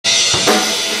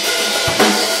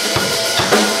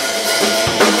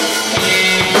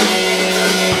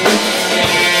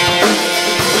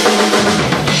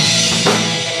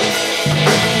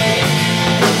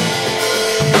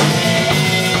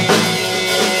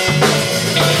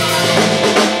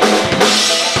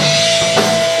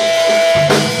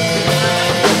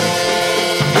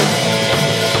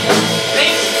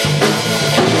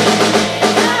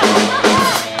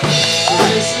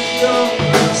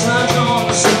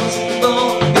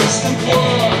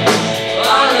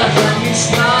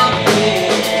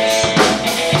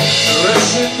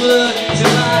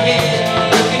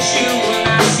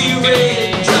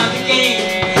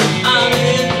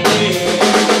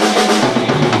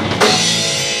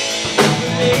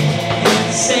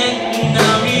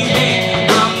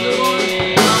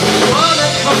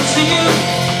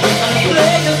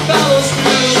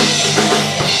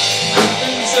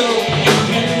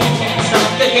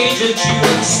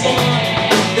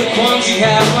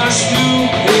have my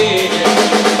stupid.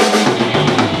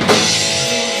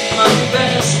 My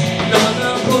best,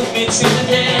 Lord, put me to the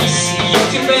test. You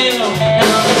can bail, and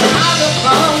I'm gonna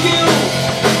follow you.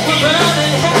 We're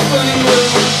burning heavenly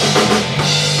blue.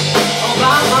 All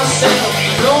by myself,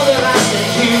 know that I stand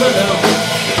here alone.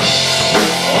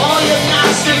 All your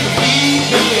nights to keep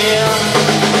me in.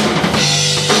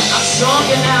 I'm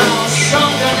stronger now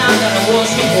than I was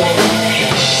before.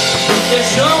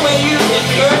 There's no way you can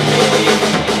hurt me.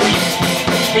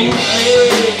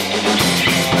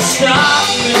 Stop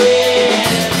me.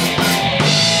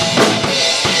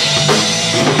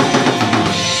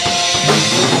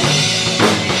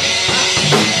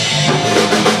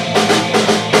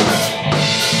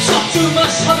 Talk too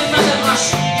much, humming my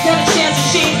rush. Got a chance to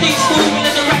change things, move in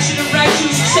the direction of right. You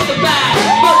should say goodbye,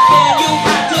 but then you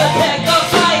have to pick a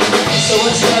fight. So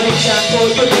it's every time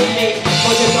for your baby.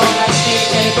 Hold your dog like Steve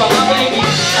and it brought my baby.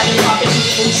 And your pockets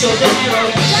with food, so the hero.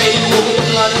 Made it move with the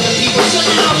blood of the people. So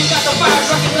now we got the fire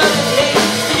trucking blood of the day.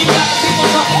 And you got the people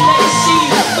talking legacy.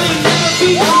 But you never be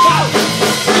about.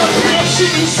 Your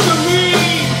nation is to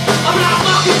me. I'm not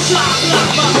fucking top, not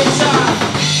fucking top.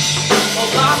 All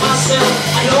by myself,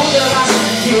 I know that I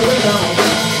stand here alone.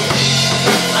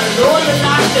 I know you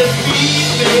like to beat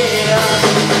me.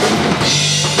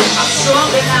 I'm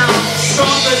stronger now,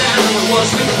 stronger than I was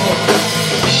before.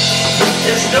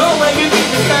 There's no way you can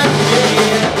defend me.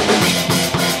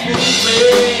 Move me,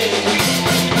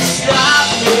 stop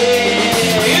me.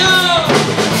 Yo!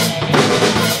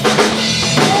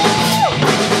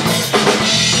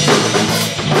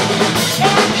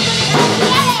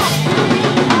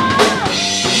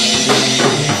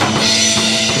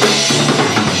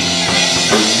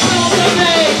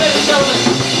 Ladies and gentlemen.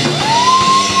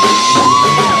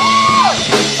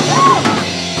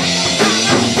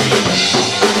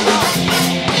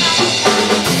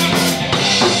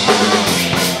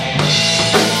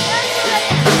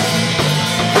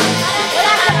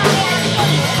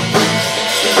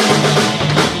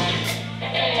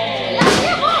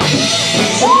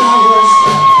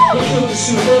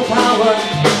 Superpower,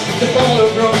 the ball of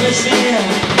Rome is near.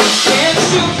 Can't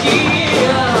you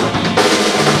hear?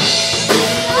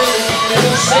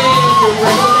 Never say the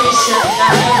revelation I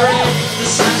have read. The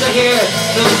signs are here,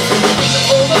 the things are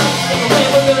over, and away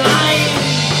with the line.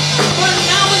 But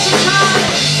now is the time.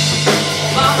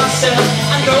 By myself,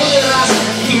 I know that I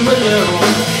stand here alone.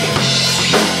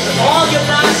 And all your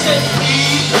lies that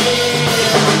lead me.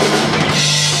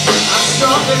 I'm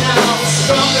stronger now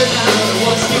than I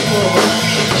was before.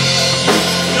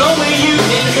 No way you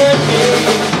can hurt me.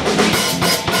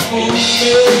 Move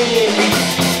me.